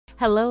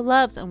Hello,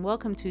 loves, and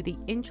welcome to the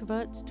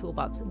Introvert's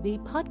Toolbox, the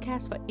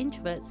podcast for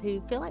introverts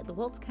who feel like the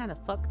world's kind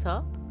of fucked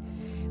up,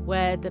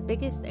 where the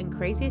biggest and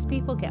craziest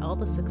people get all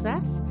the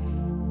success,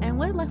 and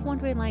we're left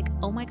wondering, like,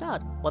 oh my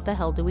god, what the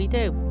hell do we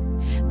do?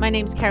 My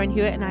name's Karen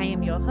Hewitt, and I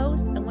am your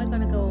host, and we're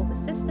going to go over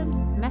systems,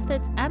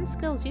 methods, and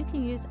skills you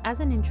can use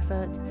as an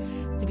introvert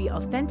to be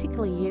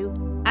authentically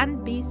you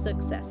and be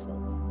successful.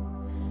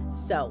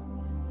 So,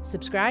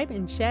 subscribe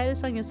and share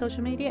this on your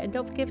social media, and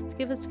don't forget to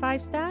give us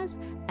 5 stars,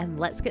 and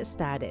let's get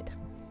started.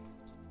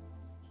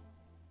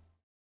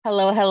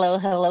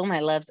 Hello, my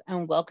loves,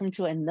 and welcome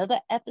to another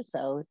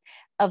episode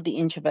of the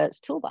Introvert's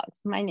Toolbox.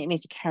 My name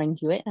is Karen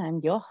Hewitt, and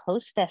I'm your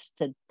hostess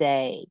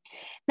today.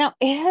 Now,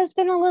 it has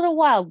been a little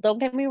while, don't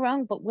get me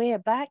wrong, but we're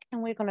back,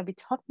 and we're going to be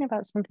talking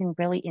about something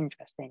really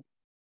interesting.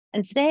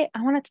 And today,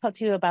 I want to talk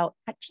to you about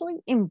actually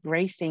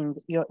embracing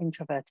your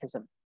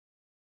introvertism.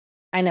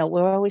 I know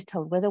we're always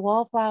told we're the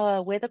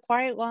wallflower, we're the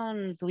quiet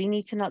ones, we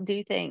need to not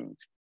do things.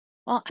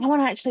 Well, I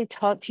want to actually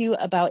talk to you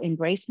about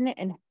embracing it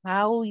and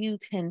how you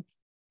can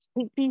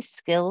take these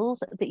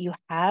skills that you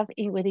have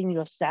within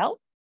yourself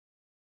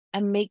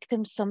and make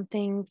them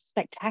something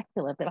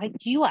spectacular. But like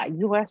you are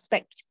a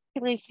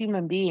spectacular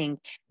human being.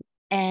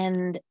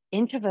 And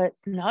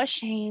introverts, not a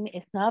shame,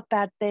 it's not a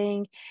bad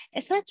thing.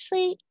 It's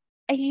actually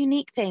a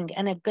unique thing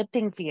and a good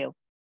thing for you.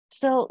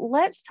 So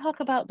let's talk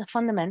about the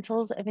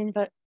fundamentals of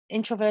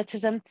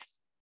introvertism.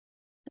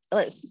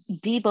 Let's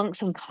debunk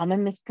some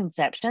common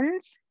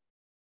misconceptions.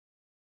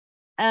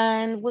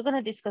 And we're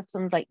going to discuss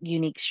some like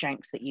unique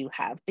strengths that you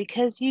have,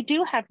 because you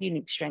do have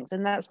unique strengths,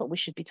 and that's what we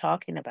should be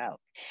talking about,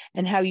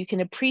 and how you can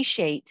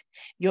appreciate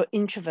your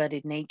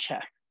introverted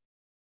nature.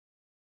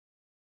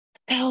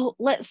 So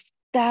let's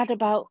start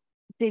about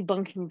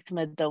debunking some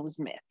of those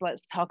myths.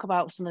 Let's talk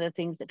about some of the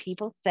things that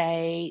people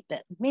say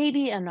that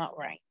maybe are not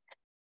right.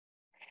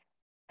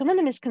 Some of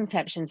the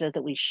misconceptions are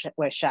that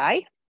we're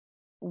shy,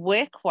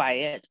 we're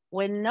quiet,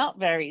 we're not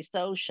very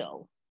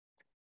social.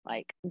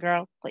 Like,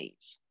 girl,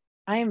 please.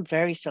 I am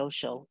very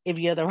social if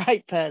you're the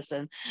right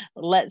person.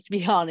 Let's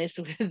be honest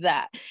with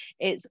that.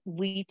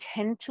 We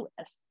tend to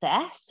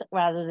assess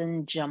rather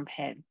than jump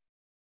in.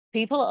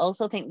 People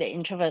also think that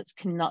introverts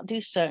cannot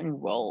do certain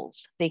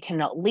roles. They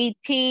cannot lead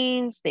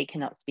teams, they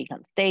cannot speak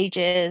on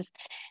stages,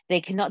 they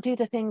cannot do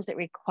the things that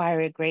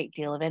require a great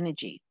deal of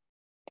energy.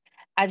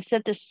 I've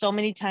said this so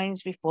many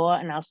times before,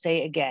 and I'll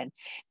say it again.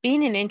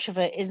 Being an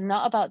introvert is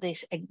not about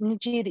this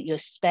energy that you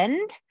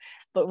spend,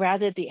 but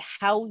rather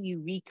how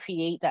you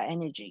recreate that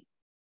energy.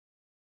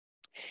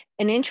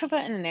 An introvert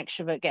and an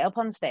extrovert get up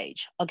on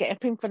stage, or get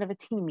up in front of a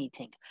team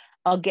meeting,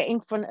 or get in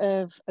front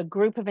of a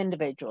group of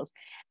individuals,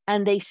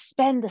 and they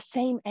spend the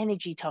same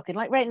energy talking.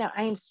 Like right now,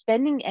 I am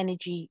spending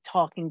energy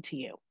talking to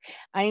you.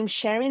 I am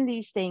sharing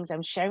these things,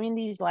 I'm sharing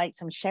these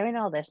likes, I'm sharing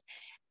all this.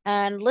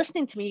 And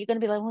listening to me, you're going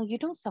to be like, well, you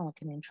don't sound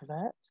like an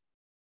introvert.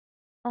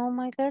 Oh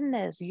my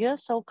goodness, you're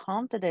so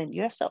confident.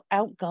 You're so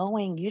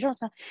outgoing. You don't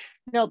sound.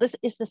 No, this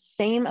is the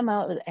same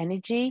amount of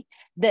energy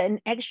that an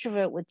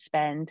extrovert would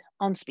spend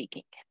on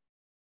speaking.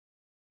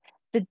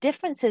 The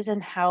difference is in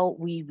how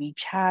we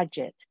recharge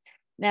it.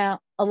 Now,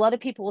 a lot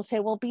of people will say,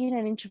 well, being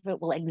an introvert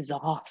will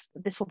exhaust.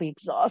 This will be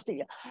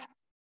exhausting.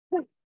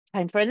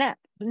 Time for a nap.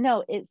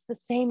 No, it's the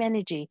same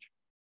energy.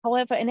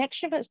 However, an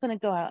extrovert's going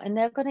to go out and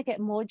they're going to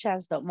get more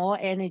jazzed up, more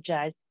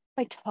energized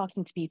by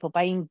talking to people,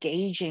 by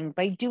engaging,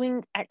 by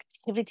doing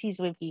activities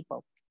with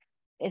people.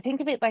 Think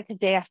of it like a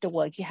day after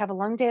work. You have a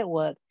long day at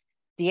work.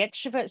 The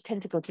extroverts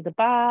tend to go to the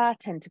bar,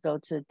 tend to go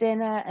to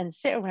dinner and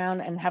sit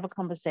around and have a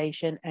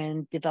conversation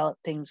and develop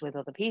things with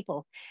other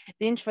people.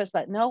 The introverts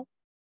like, no,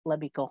 let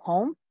me go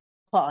home,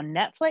 put on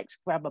Netflix,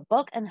 grab a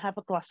book and have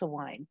a glass of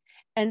wine.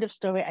 End of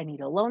story. I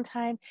need alone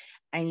time.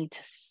 I need to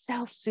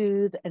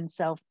self-soothe and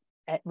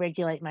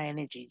self-regulate my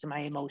energies and my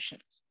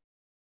emotions.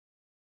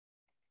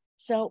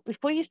 So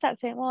before you start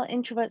saying, well,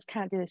 introverts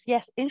can't do this.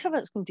 Yes,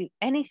 introverts can do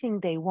anything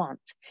they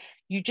want.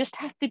 You just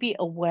have to be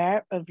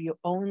aware of your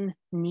own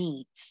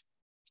needs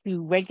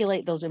to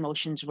regulate those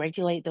emotions,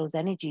 regulate those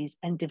energies,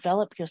 and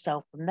develop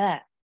yourself from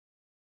there.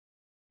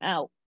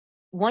 Now,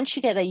 once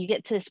you get there, you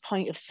get to this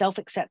point of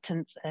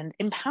self-acceptance and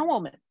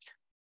empowerment.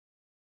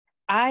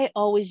 I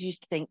always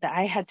used to think that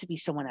I had to be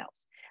someone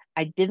else.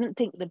 I didn't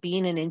think that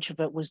being an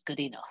introvert was good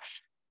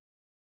enough.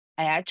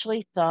 I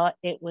actually thought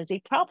it was a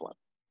problem.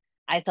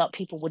 I thought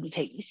people wouldn't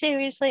take me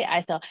seriously.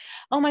 I thought,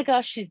 oh my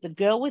gosh, she's the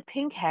girl with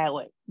pink hair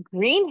with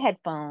green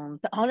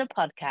headphones on a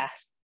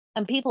podcast,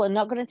 and people are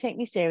not going to take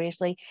me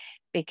seriously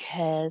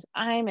because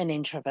I'm an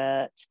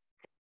introvert.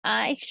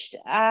 No,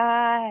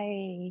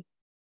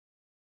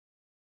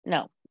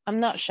 I'm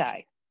not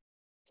shy.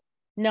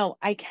 No,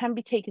 I can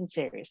be taken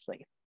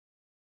seriously.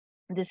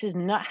 This is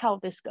not how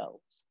this goes.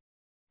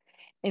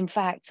 In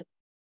fact,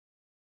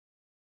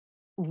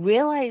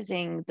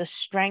 realizing the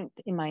strength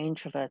in my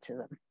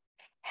introvertism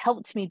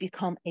helped me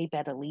become a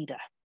better leader,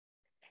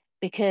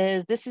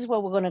 because this is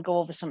where we're going to go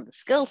over some of the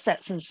skill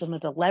sets and some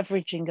of the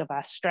leveraging of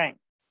our strength.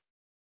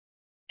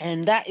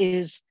 And that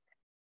is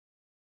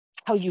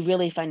how you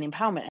really find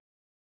empowerment.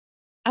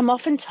 I'm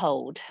often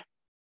told,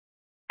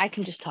 I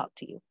can just talk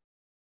to you.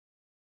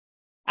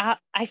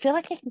 I feel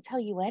like I can tell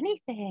you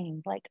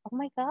anything. Like, oh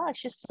my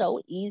gosh, you're so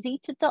easy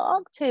to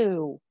talk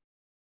to.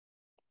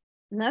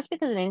 And that's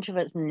because an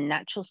introvert's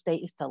natural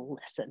state is to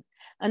listen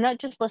and not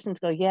just listen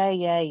to go, yeah,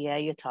 yeah, yeah,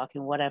 you're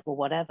talking, whatever,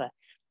 whatever.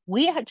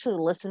 We actually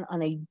listen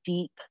on a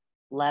deep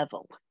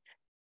level.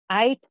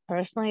 I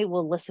personally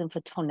will listen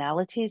for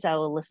tonalities. I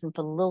will listen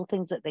for little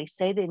things that they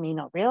say they may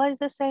not realize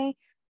they're saying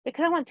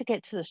because I want to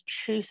get to the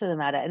truth of the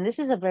matter. And this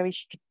is a very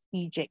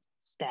strategic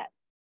step.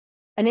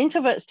 And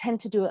introverts tend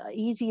to do it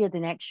easier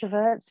than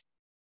extroverts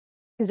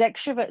because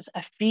extroverts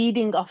are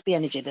feeding off the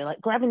energy. They're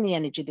like grabbing the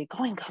energy. They're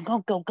going, go,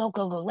 go, go, go,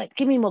 go, go. Like,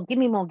 give me more, give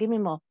me more, give me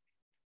more.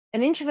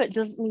 An introvert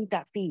doesn't need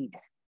that feed.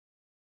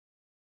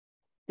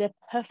 They're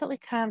perfectly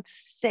calm to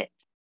sit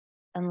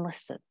and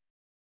listen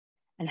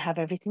and have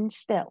everything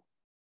still.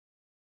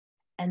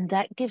 And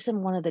that gives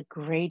them one of the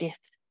greatest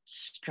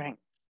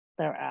strengths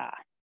there are.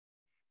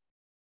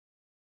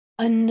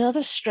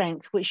 Another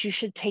strength, which you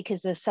should take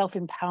as a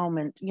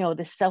self-empowerment,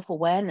 this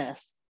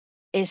self-awareness,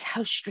 is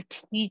how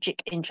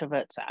strategic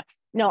introverts are.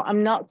 No,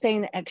 I'm not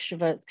saying that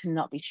extroverts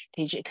cannot be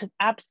strategic, because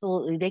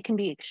absolutely, they can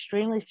be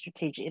extremely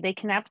strategic. They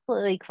can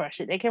absolutely crush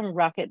it. They can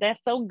rock it. They're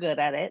so good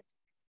at it.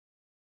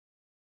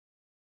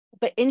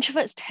 But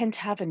introverts tend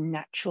to have a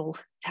natural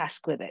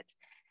task with it.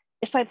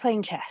 It's like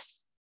playing chess.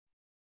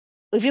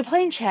 If you're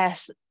playing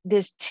chess,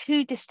 there's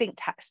two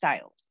distinct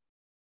styles.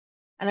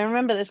 And I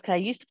remember this because I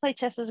used to play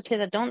chess as a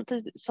kid. I don't do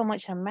it so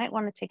much. I might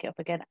want to take it up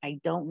again. I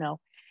don't know.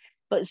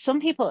 But some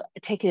people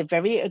take a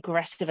very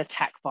aggressive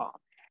attack form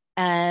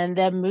and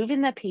they're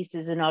moving their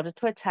pieces in order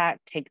to attack,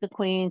 take the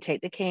queen,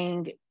 take the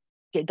king,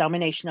 get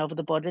domination over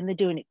the board. And they're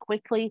doing it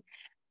quickly,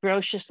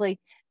 ferociously.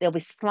 They'll be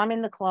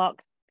slamming the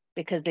clock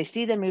because they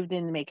see they're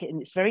moving and make it.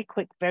 And it's very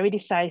quick, very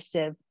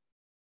decisive,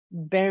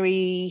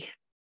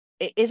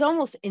 it is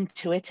almost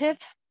intuitive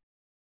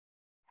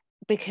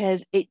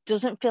because it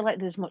doesn't feel like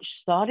there's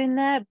much thought in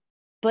there,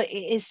 but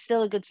it is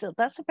still a good skill.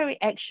 That's a very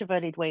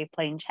extroverted way of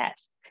playing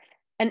chess.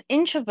 An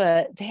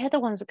introvert, they're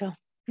the ones that go,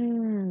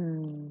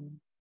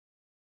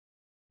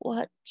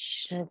 what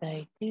should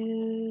I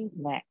do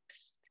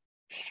next?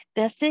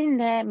 They're sitting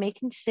there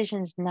making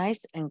decisions nice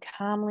and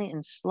calmly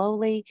and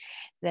slowly.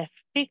 They're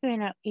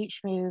figuring out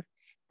each move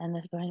and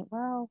they're going,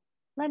 well,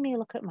 let me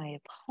look at my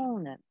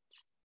opponent.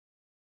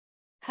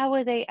 How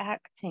are they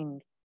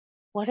acting?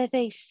 What are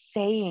they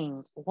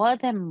saying? What are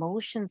their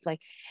emotions like?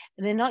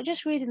 And they're not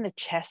just reading the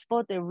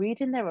chessboard, they're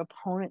reading their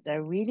opponent,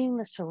 they're reading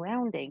the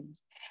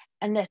surroundings,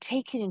 and they're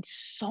taking in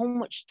so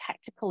much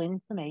tactical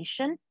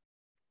information.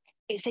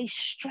 It's a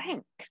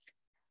strength.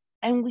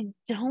 And we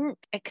don't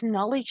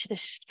acknowledge the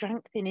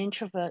strength in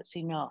introverts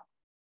enough.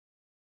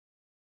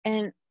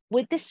 And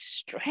with this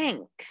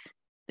strength,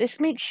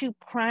 this makes you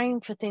prime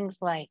for things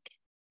like,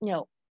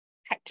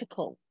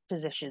 tactical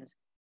positions.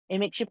 It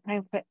makes you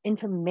prime for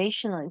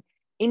informational.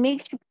 It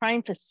makes you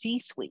prime for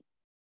C-suite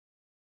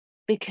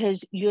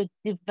because you're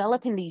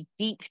developing these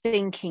deep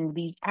thinking,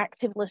 these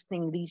active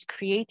listening, these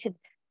creative,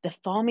 the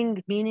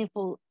forming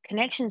meaningful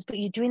connections, but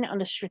you're doing it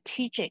under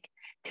strategic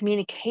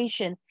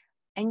communication.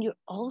 And you're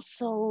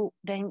also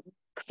then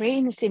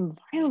creating this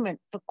environment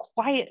for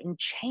quiet and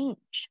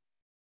change.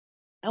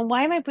 And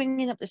why am I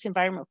bringing up this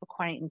environment for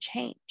quiet and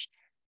change?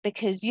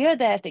 Because you're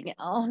there thinking,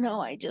 oh no,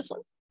 I just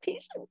want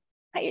peace and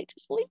quiet.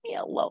 Just leave me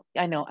alone.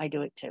 I know I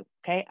do it too.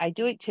 Okay. I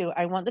do it too.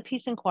 I want the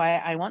peace and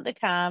quiet. I want the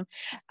calm.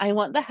 I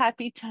want the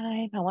happy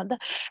time. I want the,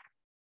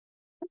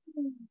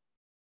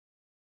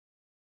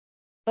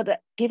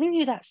 but giving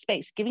you that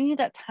space, giving you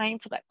that time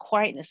for that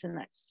quietness and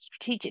that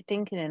strategic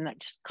thinking and that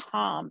just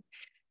calm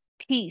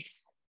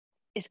peace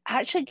is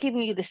actually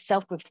giving you the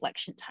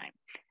self-reflection time.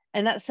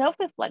 And that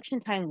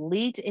self-reflection time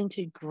leads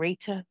into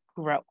greater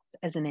growth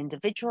as an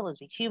individual,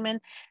 as a human,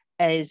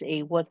 as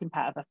a working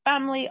part of a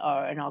family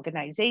or an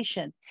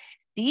organization.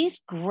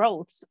 These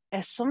growths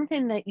are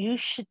something that you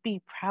should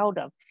be proud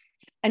of.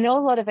 I know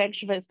a lot of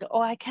extroverts go,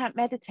 oh, I can't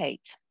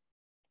meditate.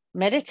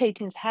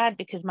 Meditating is hard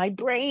because my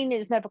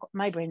brain's never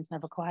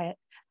quiet.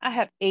 I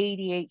have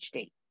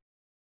ADHD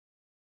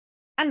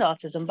and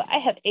autism, but I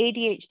have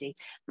ADHD.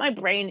 My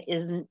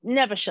brain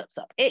never shuts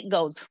up. It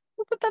goes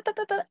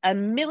a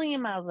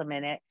million miles a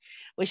minute,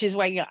 which is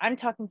why I'm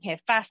talking here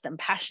fast and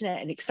passionate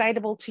and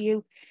excitable to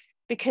you,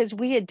 because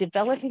we are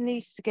developing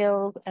these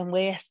skills and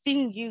we're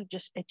seeing you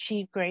just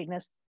achieve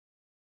greatness.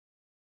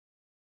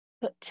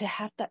 But to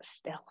have that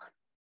still,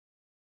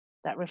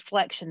 that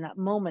reflection, that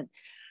moment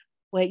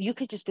where you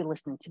could just be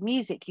listening to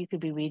music, you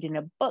could be reading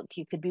a book,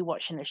 you could be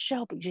watching a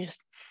show, but you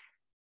just,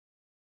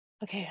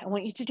 okay, I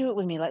want you to do it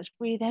with me. Let's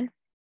breathe in.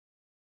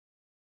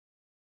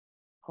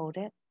 Hold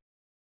it.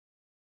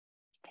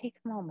 Just take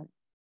a moment.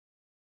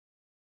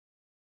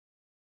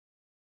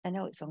 I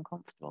know it's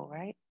uncomfortable,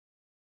 right?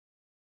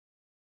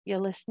 You're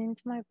listening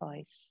to my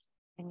voice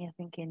and you're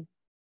thinking,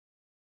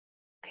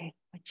 okay,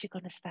 when's you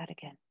going to start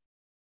again?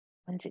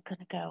 When's it going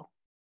to go?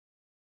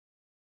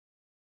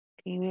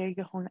 Can you hear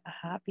your own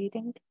heart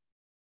beating?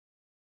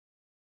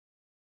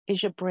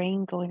 Is your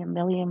brain going a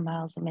million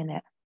miles a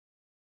minute?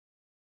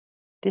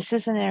 This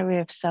is an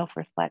area of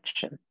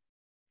self-reflection.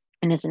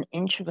 And as an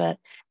introvert,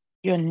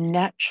 You're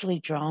naturally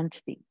drawn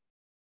to these.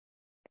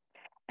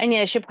 And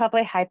yes, you're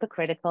probably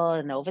hypercritical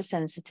and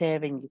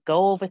oversensitive, and you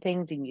go over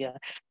things and you're,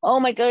 oh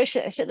my gosh,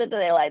 I should have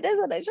done it like this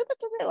and I should have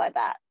done it like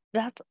that.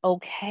 That's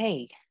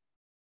okay.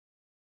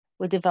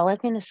 We're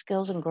developing the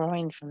skills and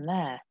growing from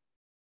there.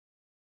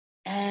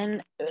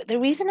 And the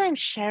reason I'm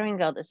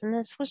sharing all this, and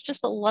this was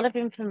just a lot of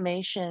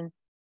information,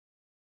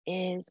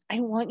 is I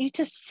want you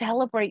to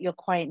celebrate your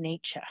quiet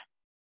nature.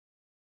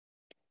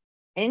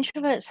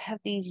 Introverts have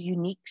these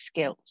unique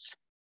skills.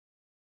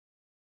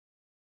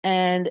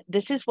 And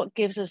this is what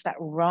gives us that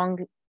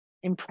wrong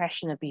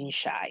impression of being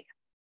shy.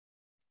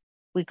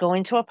 We go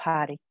into a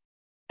party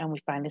and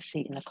we find a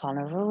seat in the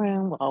corner of a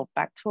room, we're all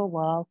back to a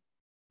wall,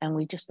 and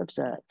we just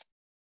observe.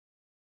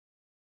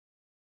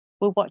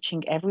 We're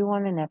watching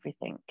everyone and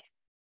everything.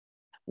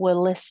 We're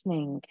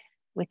listening.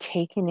 We're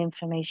taking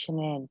information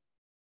in.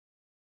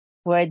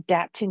 We're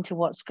adapting to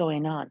what's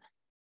going on.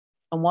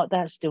 And what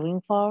that's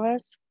doing for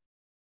us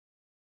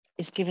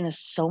is giving us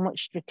so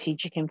much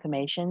strategic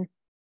information.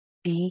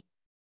 Be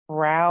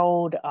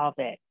proud of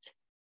it,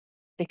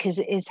 because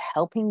it is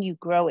helping you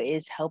grow. It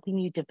is helping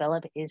you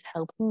develop. It is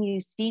helping you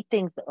see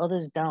things that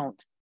others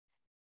don't.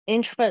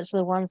 Introverts are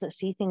the ones that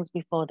see things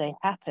before they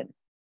happen.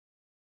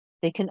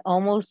 They can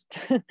almost,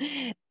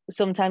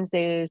 sometimes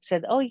they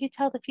said, oh, you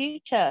tell the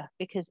future,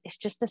 because it's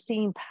just the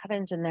seeing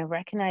patterns and they're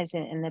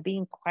recognizing it and they're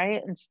being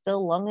quiet and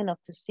still long enough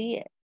to see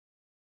it.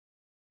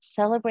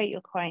 Celebrate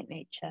your quiet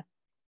nature.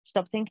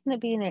 Stop thinking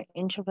that being an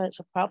introvert's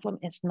a problem.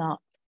 It's not.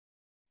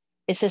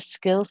 It's a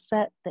skill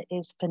set that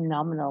is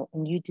phenomenal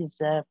and you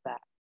deserve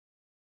that.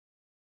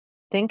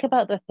 Think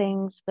about the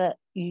things that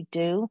you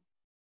do,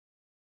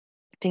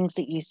 things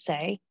that you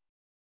say,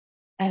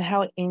 and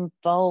how it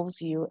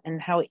involves you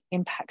and how it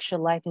impacts your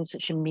life in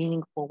such a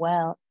meaningful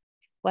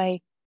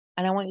way.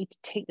 And I want you to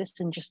take this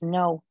and just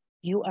know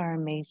you are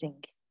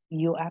amazing.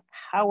 You are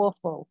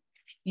powerful.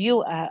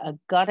 You are a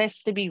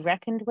goddess to be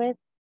reckoned with,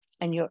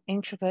 and your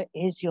introvert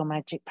is your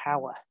magic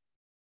power.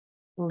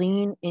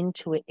 Lean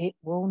into it. It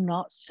will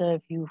not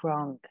serve you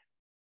wrong.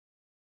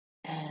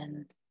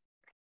 And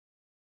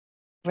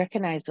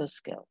recognize those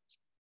skills.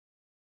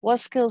 What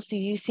skills do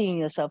you see in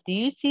yourself? Do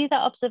you see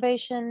that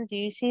observation? Do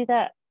you see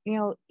that,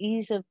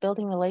 ease of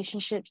building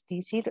relationships? Do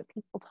you see that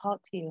people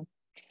talk to you?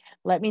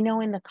 Let me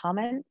know in the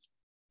comments,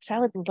 because I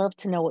would love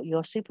to know what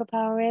your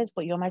superpower is,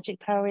 what your magic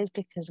power is,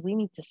 because we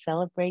need to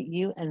celebrate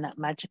you and that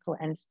magical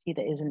entity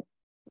that is an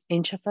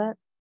introvert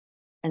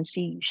and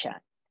see you shine.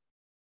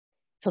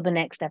 Till the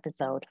next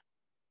episode.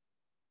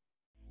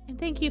 And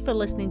thank you for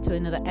listening to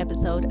another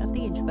episode of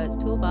the Introvert's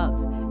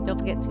Toolbox. Don't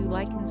forget to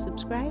like and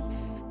subscribe.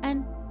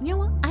 And you know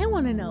what? I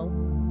want to know,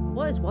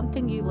 what is one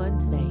thing you learned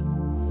today?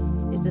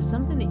 Is there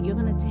something that you're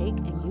going to take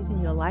and use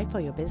in your life or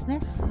your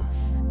business?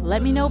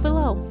 Let me know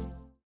below.